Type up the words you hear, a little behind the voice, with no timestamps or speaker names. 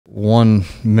one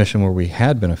mission where we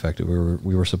had been affected,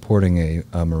 we were supporting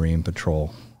a Marine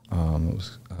patrol. And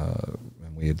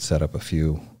we had set up a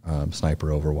few sniper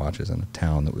overwatches in a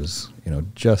town that was,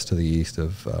 just to the east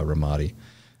of Ramadi,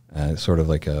 sort of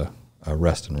like a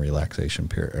rest and relaxation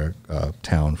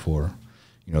town for,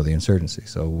 the insurgency.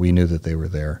 So we knew that they were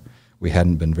there. We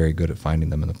hadn't been very good at finding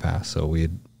them in the past, so we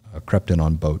had crept in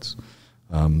on boats,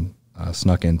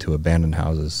 snuck into abandoned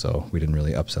houses, so we didn't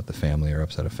really upset the family or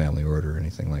upset a family order or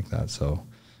anything like that. So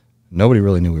nobody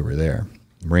really knew we were there.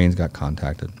 Marines got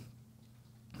contacted.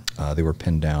 They were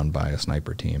pinned down by a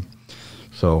sniper team.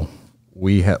 So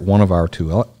we had one of our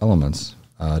two elements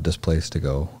displaced to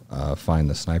go find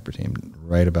the sniper team.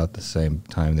 Right about the same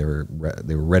time they were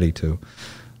ready to,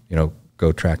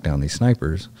 go track down these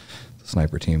snipers. The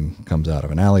sniper team comes out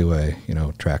of an alleyway,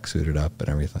 track suited up and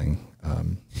everything,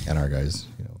 and our guys,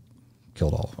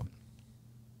 killed all of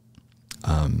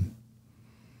them.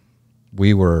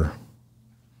 We were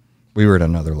at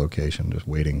another location just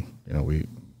waiting. We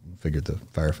figured the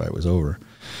firefight was over,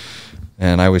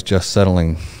 and I was just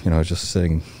settling. I was just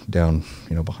sitting down,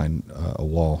 behind a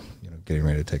wall, getting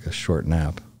ready to take a short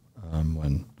nap,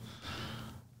 when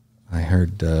I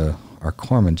heard our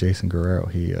corpsman Jason Guerrero.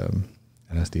 He an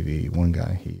SDV one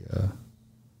guy. He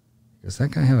does that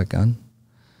guy have a gun?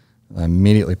 I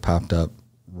immediately popped up,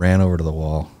 ran over to the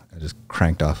wall, and just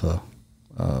cranked off a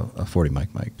 40 mic.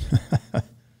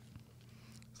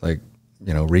 It's like,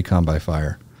 recon by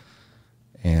fire.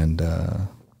 And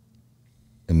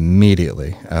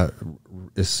immediately,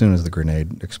 as soon as the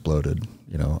grenade exploded,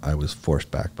 I was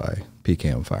forced back by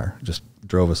PKM fire. Just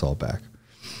drove us all back.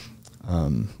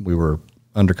 We were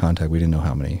under contact. We didn't know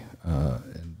how many.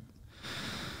 And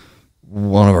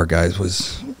one of our guys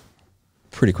was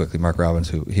pretty quickly, Mark Robbins,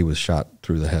 he was shot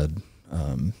through the head.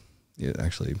 It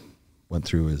actually went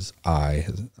through his eye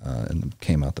and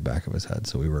came out the back of his head.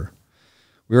 So we were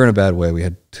in a bad way. We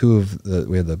had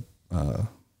the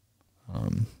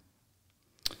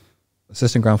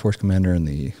assistant ground force commander and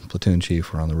the platoon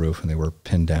chief were on the roof, and they were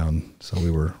pinned down. So we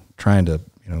were trying to,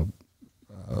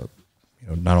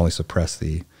 not only suppress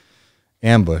the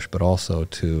ambush, but also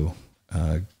to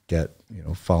get,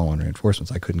 follow-on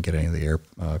reinforcements. I couldn't get any of the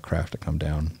aircraft to come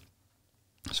down.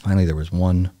 So finally, there was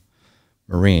one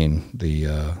Marine,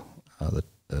 I don't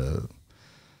know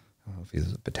if he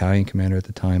was a battalion commander at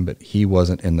the time, but he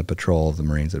wasn't in the patrol of the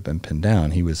Marines that had been pinned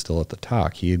down. He was still at the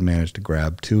TOC. He had managed to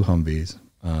grab two Humvees,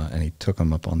 and he took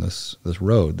them up on this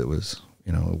road that was,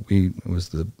 it was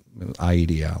the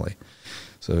IED alley.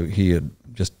 So he had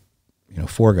just,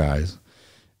 4 guys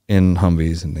in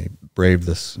Humvees, and they braved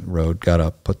this road, got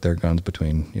up, put their guns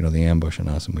between, the ambush and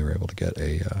us, and we were able to get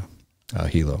a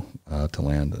helo to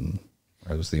land, and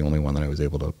I was the only one that I was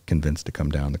able to convince to come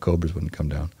down. The Cobras wouldn't come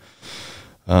down.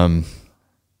 And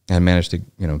managed to,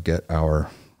 get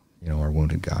our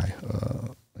wounded guy,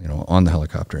 on the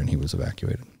helicopter, and he was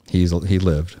evacuated. He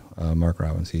lived, Mark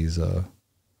Robbins. He's a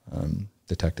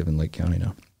detective in Lake County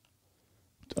now.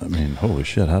 I mean, holy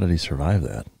shit, how did he survive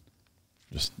that?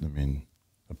 Just,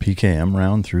 a PKM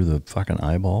round through the fucking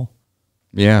eyeball?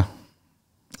 Yeah.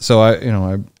 So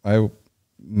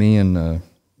me and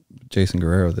Jason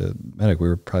Guerrero, the medic, we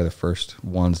were probably the first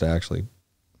ones to actually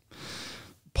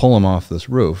pull him off this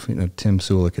roof. Tim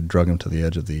Sulik had drug him to the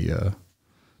edge of the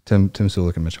Tim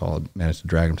Sulik and Mitch Hall had managed to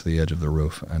drag him to the edge of the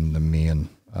roof, and then me and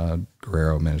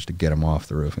Guerrero managed to get him off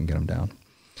the roof and get him down.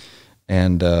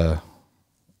 And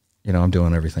I'm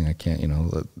doing everything I can.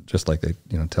 Just like they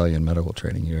tell you in medical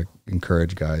training, you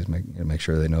encourage guys, make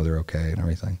sure they know they're okay and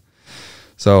everything.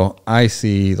 So I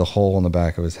see the hole in the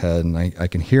back of his head, and I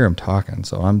can hear him talking.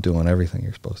 So I'm doing everything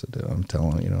you're supposed to do. I'm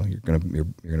telling him, you're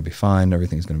gonna be fine.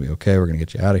 Everything's gonna be okay. We're gonna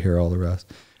get you out of here. All the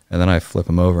rest. And then I flip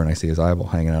him over, and I see his eyeball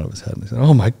hanging out of his head. And I said,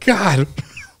 "Oh my God!"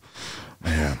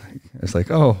 Man, it's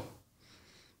like, "Oh,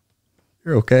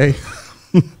 you're okay."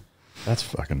 That's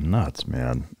fucking nuts,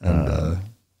 man. And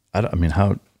how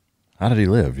did he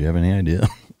live? Do you have any idea?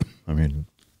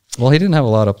 Well, he didn't have a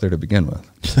lot up there to begin with.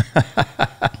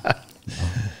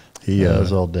 He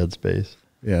was all dead space.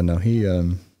 Yeah, no, he.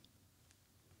 Wow.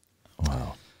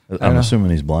 I'm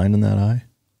assuming he's blind in that eye.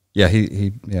 Yeah,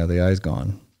 the eye's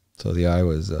gone. So the eye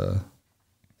was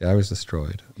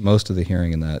destroyed. Most of the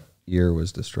hearing in that ear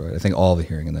was destroyed. I think all the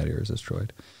hearing in that ear is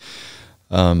destroyed.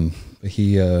 But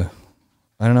he, I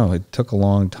don't know. It took a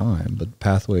long time, but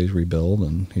pathways rebuild,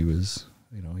 and he was,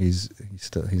 he's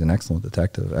an excellent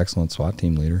detective, excellent SWAT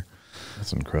team leader.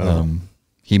 That's incredible.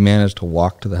 He managed to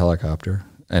walk to the helicopter,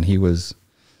 and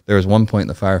there was one point in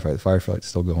the firefight. The firefight's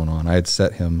still going on. I had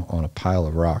set him on a pile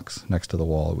of rocks next to the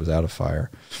wall. It was out of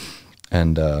fire,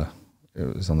 and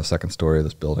it was on the second story of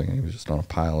this building, and he was just on a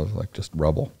pile of just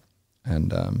rubble.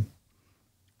 and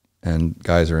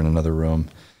guys are in another room,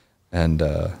 and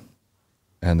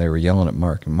they were yelling at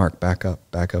Mark, and Mark, back up,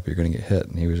 you're going to get hit.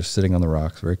 And he was just sitting on the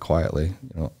rocks very quietly,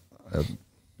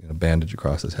 a bandage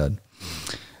across his head,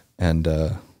 and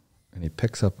he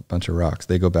picks up a bunch of rocks.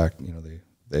 They go back,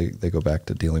 they go back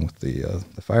to dealing with the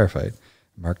firefight.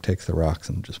 Mark takes the rocks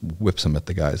and just whips them at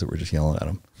the guys that were just yelling at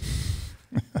him.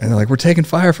 And they're like, "We're taking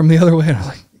fire from the other way." And I'm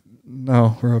like,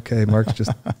 "No, we're okay. Mark's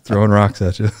just throwing rocks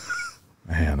at you."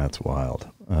 Man, that's wild.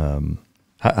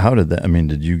 How did that? I mean,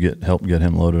 did you help get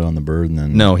him loaded on the bird, and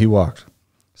then? No, he walked.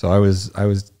 So I was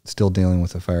still dealing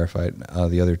with the firefight.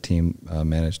 The other team had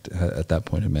managed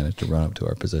to run up to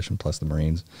our position. Plus the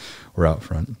Marines were out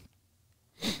front.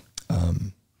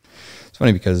 It's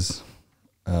funny because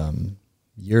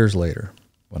years later,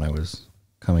 when I was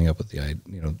coming up with the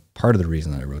idea, part of the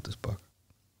reason that I wrote this book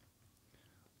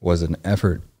was an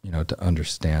effort, to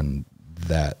understand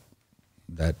that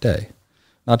day.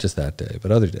 Not just that day,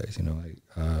 but other days.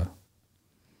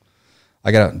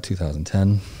 I got out in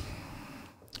 2010,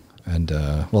 and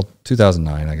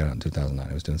 2009. I got out in 2009.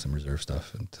 I was doing some reserve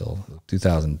stuff until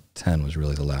 2010 was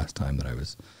really the last time that I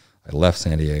left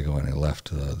San Diego and I left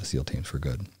the SEAL teams for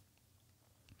good.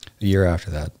 A year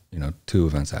after that, two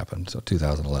events happened. So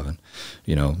 2011,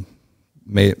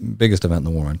 biggest event in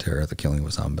the war on terror, the killing of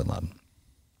Osama bin Laden.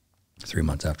 3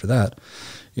 months after that,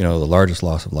 the largest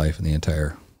loss of life in the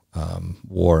entire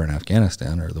war in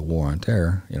Afghanistan, or the war on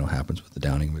terror, happens with the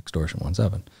downing of Extortion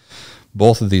 17.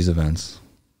 Both of these events,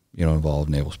 involved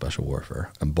naval special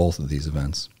warfare, and both of these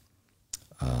events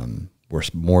were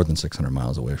more than 600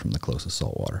 miles away from the closest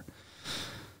saltwater.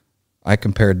 I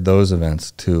compared those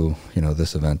events to,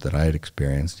 this event that I had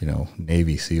experienced,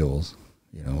 Navy SEALs,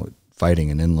 fighting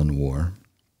an inland war.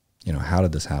 How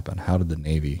did this happen? How did the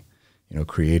Navy,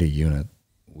 create a unit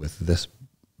with this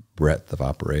breadth of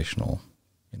operational,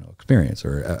 experience,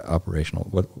 or operational?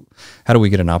 How do we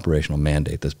get an operational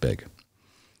mandate this big?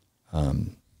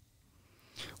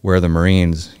 Where the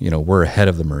Marines, we're ahead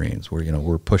of the Marines.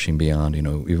 We're pushing beyond,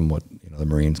 even what the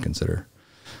Marines consider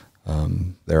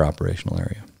their operational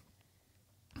area.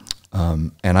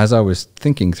 And as I was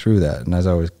thinking through that, and as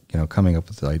I was, coming up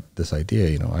with this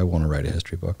idea, I want to write a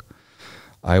history book.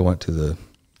 I went to the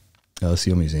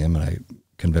SEAL Museum, and I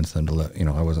convinced them to let,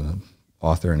 I wasn't an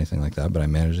author or anything like that, but I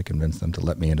managed to convince them to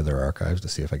let me into their archives to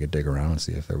see if I could dig around and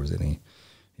see if there was any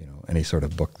sort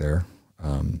of book there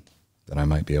that I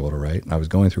might be able to write. And I was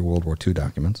going through World War II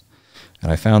documents,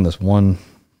 and I found this one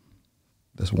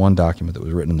document that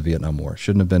was written in the Vietnam War. It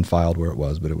shouldn't have been filed where it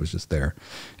was, but it was just there.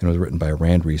 And it was written by a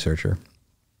RAND researcher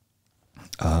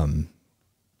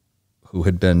who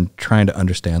had been trying to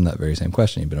understand that very same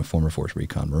question. He'd been a former Force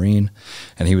Recon Marine,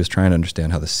 and he was trying to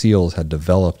understand how the SEALs had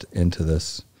developed into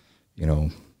this,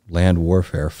 land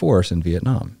warfare force in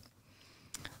Vietnam.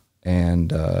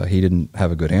 And he didn't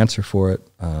have a good answer for it,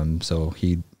 so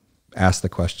he asked the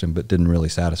question but didn't really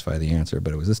satisfy the answer.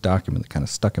 But it was this document that kind of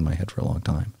stuck in my head for a long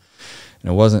time. And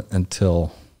it wasn't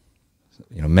until,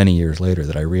 many years later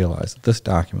that I realized that this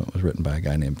document was written by a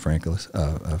guy named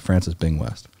Francis Bing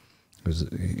West,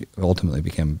 he ultimately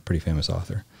became a pretty famous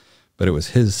author. But it was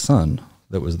his son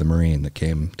that was the Marine that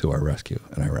came to our rescue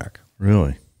in Iraq.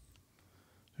 Really?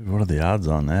 Dude, what are the odds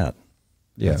on that?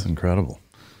 Yeah. That's incredible.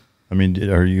 I mean,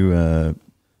 are you a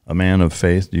man of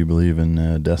faith? Do you believe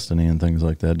in destiny and things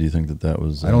like that? Do you think that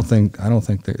was? I don't think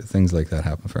that things like that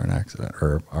happen for an accident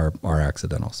or are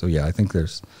accidental. So yeah, I think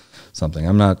there's something.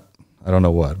 I don't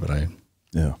know what, but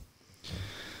yeah.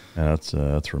 Yeah,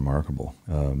 that's remarkable.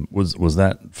 Was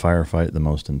that firefight the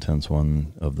most intense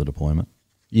one of the deployment?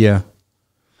 Yeah.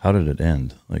 How did it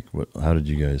end? Like, how did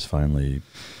you guys finally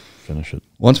finish it?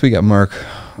 Once we got Mark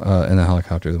in the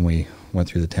helicopter, then we went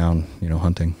through the town,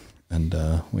 hunting, and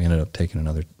we ended up taking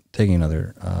another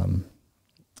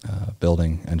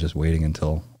building and just waiting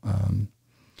until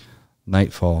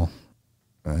nightfall,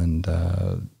 and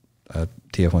a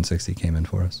TF-160 came in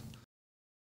for us.